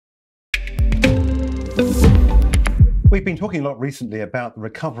We've been talking a lot recently about the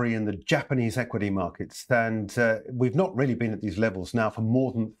recovery in the Japanese equity markets, and we've not really been at these levels now for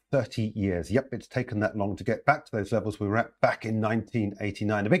more than 30 years. Yep, it's taken that long to get back to those levels we were at back in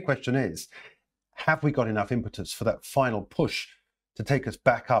 1989. The big question is, have we got enough impetus for that final push to take us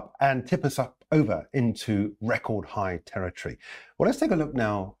back up and tip us up over into record high territory? Well, let's take a look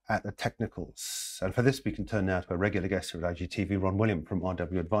now at the technicals. And for this, we can turn now to a regular guest here at IGTV, Ron William from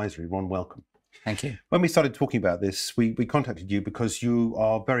RW Advisory. Ron, welcome. Thank you. When we started talking about this, we contacted you because you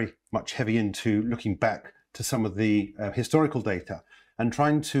are very much heavy into looking back to some of the historical data and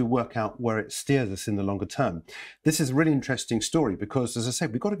trying to work out where it steers us in the longer term. This is a really interesting story because, as I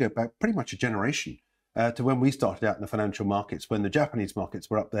said, we've got to go back pretty much a generation to when we started out in the financial markets, when the Japanese markets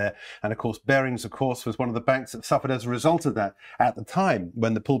were up there. And of course, Barings, of course, was one of the banks that suffered as a result of that at the time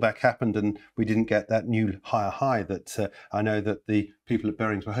when the pullback happened and we didn't get that new higher high that I know that the people at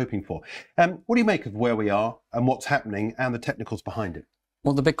Barings were hoping for. What do you make of where we are and what's happening and the technicals behind it?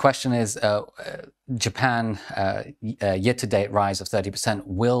 Well, the big question is Japan year-to-date rise of 30%.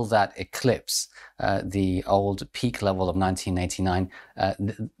 Will that eclipse the old peak level of 1989,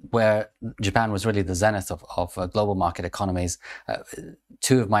 where Japan was really the zenith of global market economies?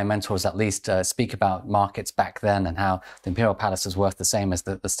 Two of my mentors, at least, speak about markets back then and how the Imperial Palace is worth the same as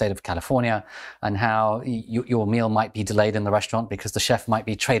the state of California, and how your meal might be delayed in the restaurant because the chef might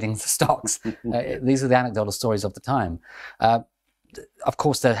be trading the stocks. These are the anecdotal stories of the time. Of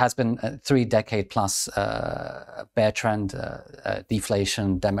course, there has been a 3-decade-plus bear trend,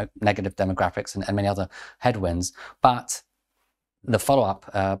 deflation, negative demographics, and many other headwinds. But the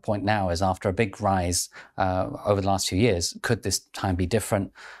follow-up point now is, after a big rise over the last few years, could this time be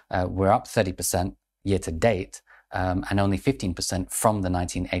different? We're up 30% year-to-date, and only 15% from the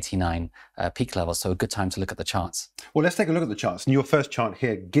 1989 peak level. So a good time to look at the charts. Well, let's take a look at the charts. And your first chart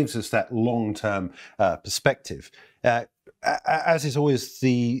here gives us that long-term perspective. As is always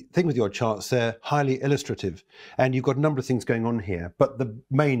the thing with your charts, they're highly illustrative. And you've got a number of things going on here. But the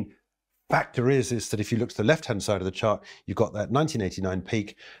main factor is that if you look to the left-hand side of the chart, you've got that 1989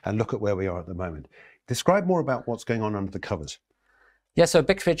 peak, and look at where we are at the moment. Describe more about what's going on under the covers. Yeah, so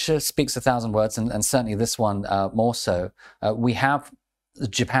big picture speaks 1,000 words, and certainly this one more so. We have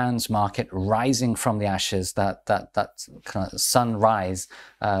Japan's market rising from the ashes, that kind of sunrise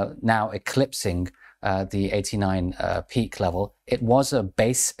now eclipsing the 89 peak level. It was a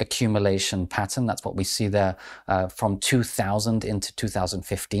base accumulation pattern. That's what we see there from 2000 into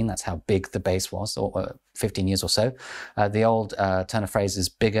 2015. That's how big the base was, or 15 years or so. The old turn of phrase is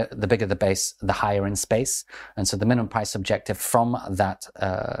the bigger the base, the higher in space. And so the minimum price objective from that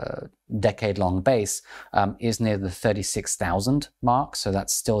decade-long base is near the 36,000 mark. So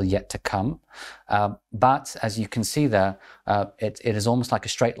that's still yet to come. But as you can see there, it is almost like a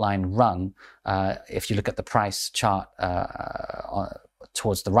straight line run. If you look at the price chart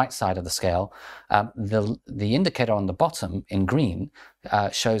towards the right side of the scale, the indicator on the bottom in green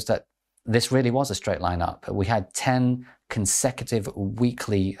shows that this really was a straight line up. We had 10 consecutive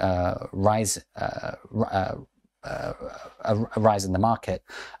weekly rise in the market,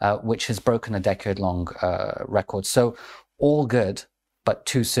 which has broken a decade-long record. So all good, but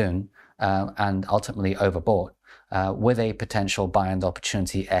too soon, and ultimately overbought, with a potential buy-and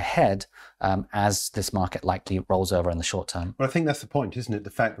opportunity ahead as this market likely rolls over in the short term. Well, I think that's the point, isn't it? The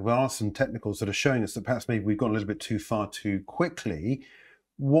fact that there are some technicals that are showing us that perhaps maybe we've gone a little bit too far too quickly.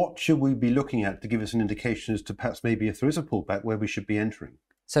 What should we be looking at to give us an indication as to perhaps maybe if there is a pullback, where we should be entering?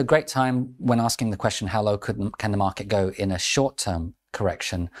 So great time when asking the question, how low can the market go in a short-term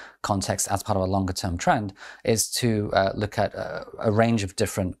correction context as part of a longer-term trend, is to look at a range of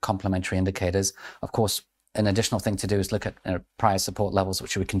different complementary indicators. Of course, an additional thing to do is look at prior support levels,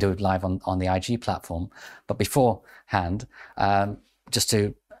 which we can do live on the IG platform. But beforehand, just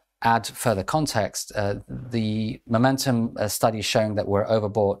to add further context, the momentum study showing that we're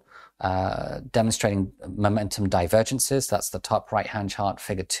overbought, demonstrating momentum divergences. That's the top right-hand chart,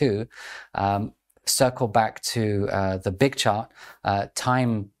 figure 2. Circle back to the big chart,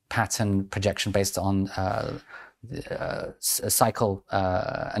 time pattern projection based on cycle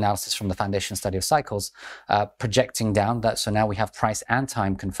analysis from the Foundation Study of Cycles, projecting down that. So now we have price and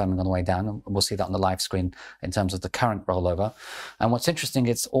time confirming on the way down, and we'll see that on the live screen in terms of the current rollover. And what's interesting,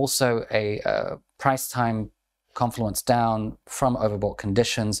 it's also a price time confluence down from overbought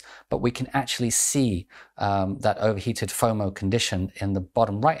conditions, but we can actually see that overheated FOMO condition in the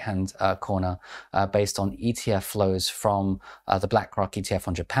bottom right-hand corner based on ETF flows from the BlackRock ETF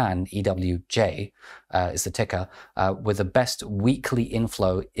on Japan, EWJ is the ticker, with the best weekly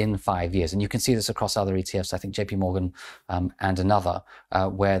inflow in 5 years. And you can see this across other ETFs, I think JP Morgan and another,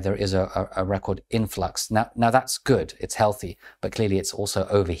 where there is a record influx. Now that's good, it's healthy, but clearly it's also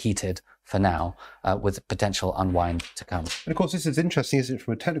overheated for now, with potential unwind to come. And of course, this is interesting, isn't it,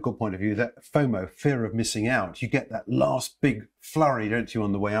 from a technical point of view, that FOMO, fear of missing out. You get that last big flurry, don't you,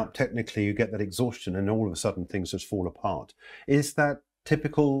 on the way up. Technically, you get that exhaustion, and all of a sudden things just fall apart. Is that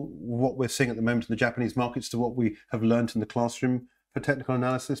typical what we're seeing at the moment in the Japanese markets to what we have learned in the classroom for technical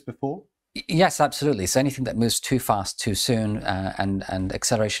analysis before? Yes, absolutely. So anything that moves too fast, too soon, and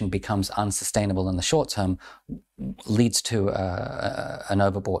acceleration becomes unsustainable in the short term leads to an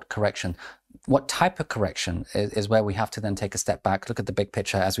overbought correction. What type of correction is where we have to then take a step back, look at the big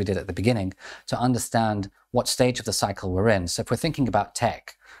picture as we did at the beginning, to understand what stage of the cycle we're in. So if we're thinking about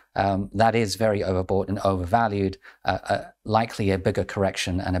tech, that is very overbought and overvalued, likely a bigger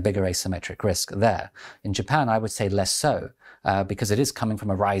correction and a bigger asymmetric risk there. In Japan, I would say less so. Because it is coming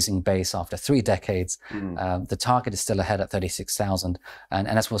from a rising base after 3 decades. The target is still ahead at 36,000. And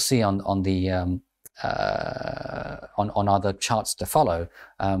as we'll see on other charts to follow,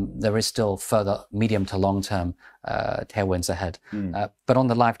 there is still further medium to long term tailwinds ahead. But on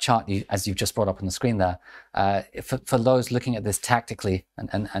the live chart, as you've just brought up on the screen there, for those looking at this tactically,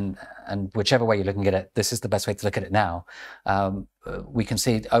 and whichever way you're looking at it, this is the best way to look at it now. We can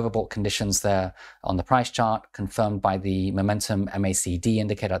see overbought conditions there on the price chart, confirmed by the momentum MACD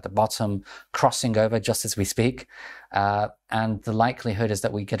indicator at the bottom, crossing over just as we speak. And the likelihood is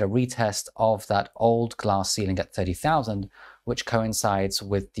that we get a retest of that old glass ceiling at 30,000, which coincides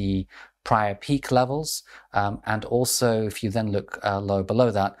with the prior peak levels. And also, if you then look low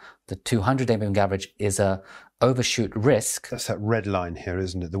below that, the 200-day moving average is a overshoot risk. That's that red line here,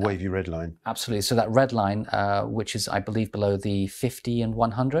 isn't it? The wavy red line. Absolutely. So that red line, which is, I believe, below the 50 and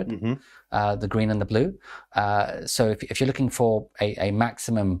 100, the green and the blue. So if you're looking for a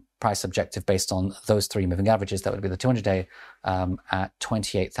maximum price objective based on those 3 moving averages, that would be the 200-day at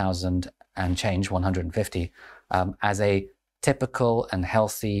 28,000 and change, 150, as a typical and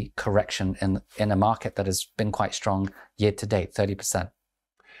healthy correction in a market that has been quite strong year to date, 30%.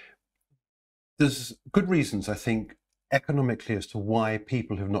 There's good reasons, I think, economically as to why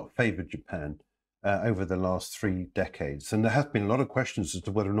people have not favoured Japan over the last 3 decades. And there have been a lot of questions as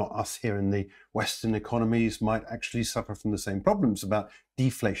to whether or not us here in the Western economies might actually suffer from the same problems about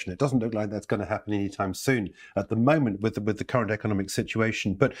deflation. It doesn't look like that's going to happen anytime soon at the moment with the current economic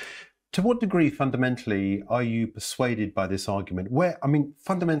situation. But to what degree, fundamentally, are you persuaded by this argument?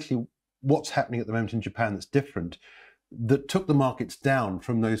 Fundamentally, what's happening at the moment in Japan that's different, that took the markets down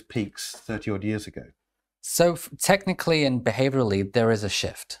from those peaks 30 odd years ago? So technically and behaviorally, there is a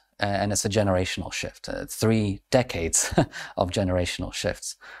shift, and it's a generational shift. 3 decades of generational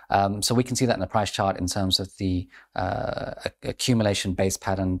shifts. So we can see that in the price chart in terms of the accumulation base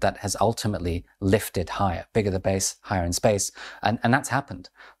pattern that has ultimately lifted higher, bigger the base, higher in space. And that's happened.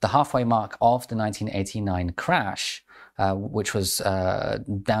 The halfway mark of the 1989 crash, which was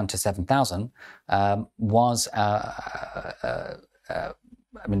down to 7,000, was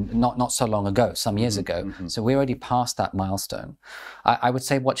not so long ago, some years ago. So we're already past that milestone. I would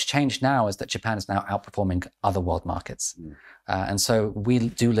say what's changed now is that Japan is now outperforming other world markets. And so we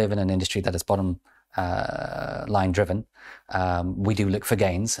do live in an industry that is bottom line driven. We do look for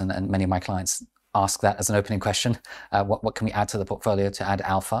gains, and many of my clients ask that as an opening question. What can we add to the portfolio to add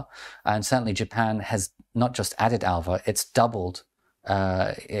alpha? And certainly Japan has not just added alpha, it's doubled.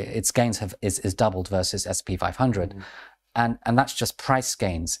 Its gains is doubled versus S&P 500. And that's just price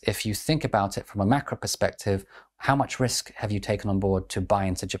gains. If you think about it from a macro perspective, how much risk have you taken on board to buy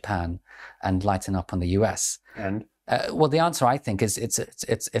into Japan and lighten up on the US? And well, the answer, I think, is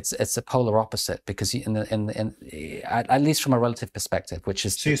it's a polar opposite, because at least from a relative perspective, which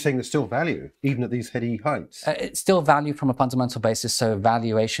is... So you're saying there's still value, even at these heady heights? It's still value from a fundamental basis, so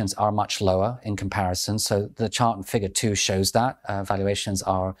valuations are much lower in comparison. So the chart in figure 2 shows that. Valuations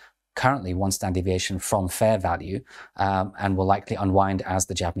are currently 1 standard deviation from fair value, and will likely unwind as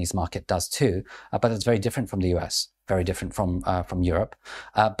the Japanese market does too. But it's very different from the US, very different from Europe.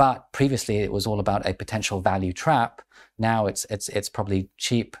 But previously it was all about a potential value trap. Now it's probably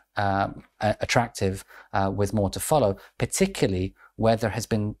cheap, attractive, with more to follow, particularly where there has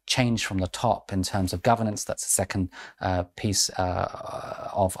been change from the top in terms of governance. That's the second piece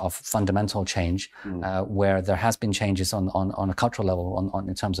of fundamental change, where there has been changes on a cultural level,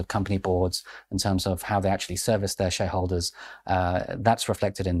 in terms of company boards, in terms of how they actually service their shareholders. That's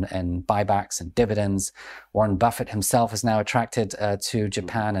reflected in buybacks and dividends. Warren Buffett himself is now attracted to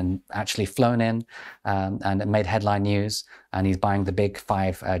Japan and actually flown in, and it made headline news. And he's buying the big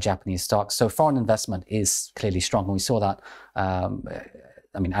 5 Japanese stocks. So foreign investment is clearly strong. And we saw that,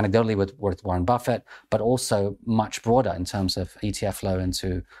 I mean, anecdotally with Warren Buffett, but also much broader in terms of ETF flow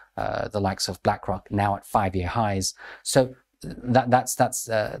into the likes of BlackRock, now at 5-year highs. So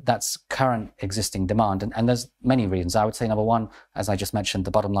that's current existing demand. And there's many reasons. I would say number one, as I just mentioned,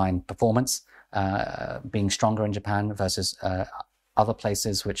 the bottom line performance being stronger in Japan versus other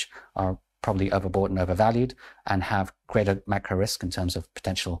places which are probably overbought and overvalued and have greater macro risk in terms of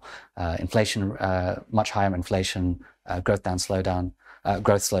potential inflation, much higher inflation, growth slowdown.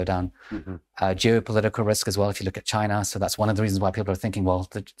 Geopolitical risk as well, if you look at China. So that's one of the reasons why people are thinking, well,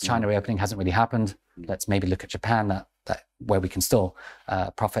 the China reopening hasn't really happened. Let's maybe look at Japan, that where we can still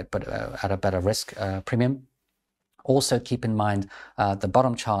profit, but at a better risk premium. Also keep in mind the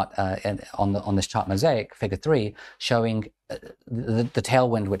bottom chart on this chart mosaic, figure 3, showing the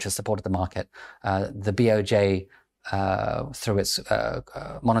tailwind which has supported the market. The BOJ, through its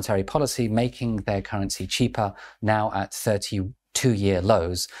monetary policy, making their currency cheaper, now at 32-year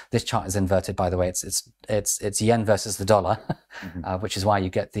lows. This chart is inverted, by the way. It's yen versus the dollar, which is why you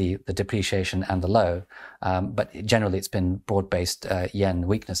get the depreciation and the low. But generally, it's been broad-based yen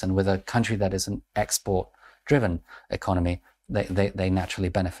weakness, and with a country that is an export-driven economy, they naturally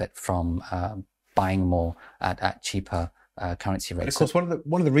benefit from buying more at cheaper currency rates. And of course,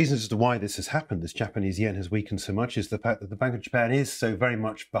 one of the reasons as to why this has happened, this Japanese yen has weakened so much, is the fact that the Bank of Japan is so very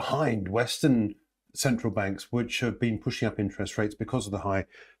much behind Western central banks, which have been pushing up interest rates because of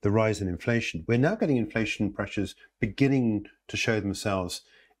the rise in inflation. We're now getting inflation pressures beginning to show themselves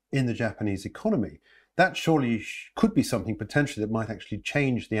in the Japanese economy. That surely could be something potentially that might actually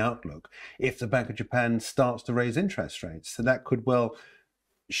change the outlook if the Bank of Japan starts to raise interest rates. So that could well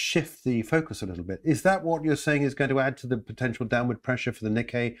shift the focus a little bit. Is that what you're saying is going to add to the potential downward pressure for the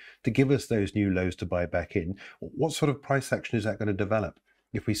Nikkei to give us those new lows to buy back in? What sort of price action is that going to develop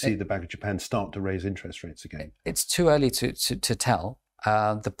if we see the Bank of Japan start to raise interest rates again? It's too early to tell.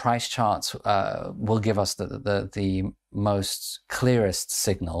 The price charts will give us the most clearest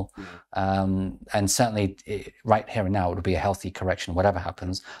signal, and certainly right here and now it would be a healthy correction whatever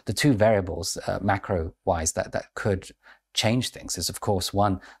happens. The two variables macro wise that could change things is, of course,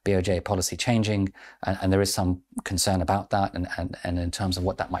 one, BOJ policy changing, and there is some concern about that and in terms of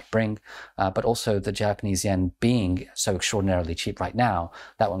what that might bring, but also the Japanese yen being so extraordinarily cheap right now,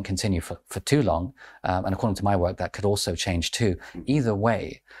 that won't continue for too long, and according to my work, that could also change too. Either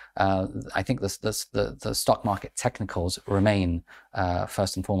way, I think the stock market technicals remain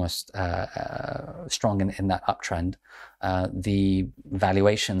first and foremost strong in that uptrend. The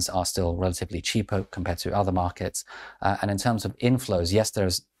valuations are still relatively cheaper compared to other markets. And in terms of inflows, yes,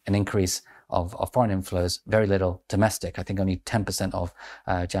 there's an increase of foreign inflows, very little domestic. I think only 10% of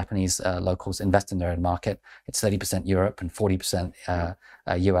Japanese locals invest in their own market. It's 30% Europe and 40%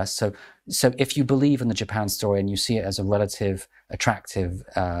 US. So if you believe in the Japan story and you see it as a relative attractive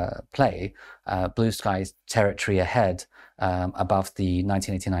play, blue sky territory ahead above the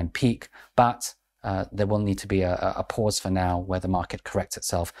 1989 peak, but there will need to be a pause for now where the market corrects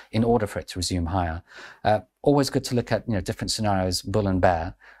itself in order for it to resume higher. Always good to look at different scenarios, bull and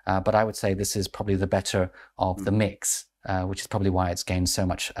bear, but I would say this is probably the better of the mix, which is probably why it's gained so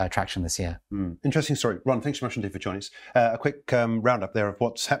much traction this year. Interesting story. Ron, thanks so much indeed for joining us. A quick roundup there of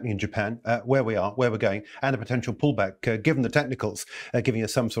what's happening in Japan, where we are, where we're going, and a potential pullback, given the technicals, giving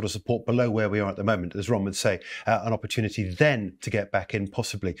us some sort of support below where we are at the moment, as Ron would say, an opportunity then to get back in,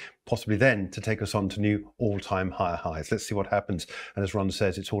 possibly then to take us on to new all-time higher highs. Let's see what happens. And as Ron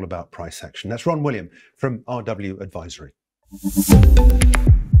says, it's all about price action. That's Ron William from RW Advisory.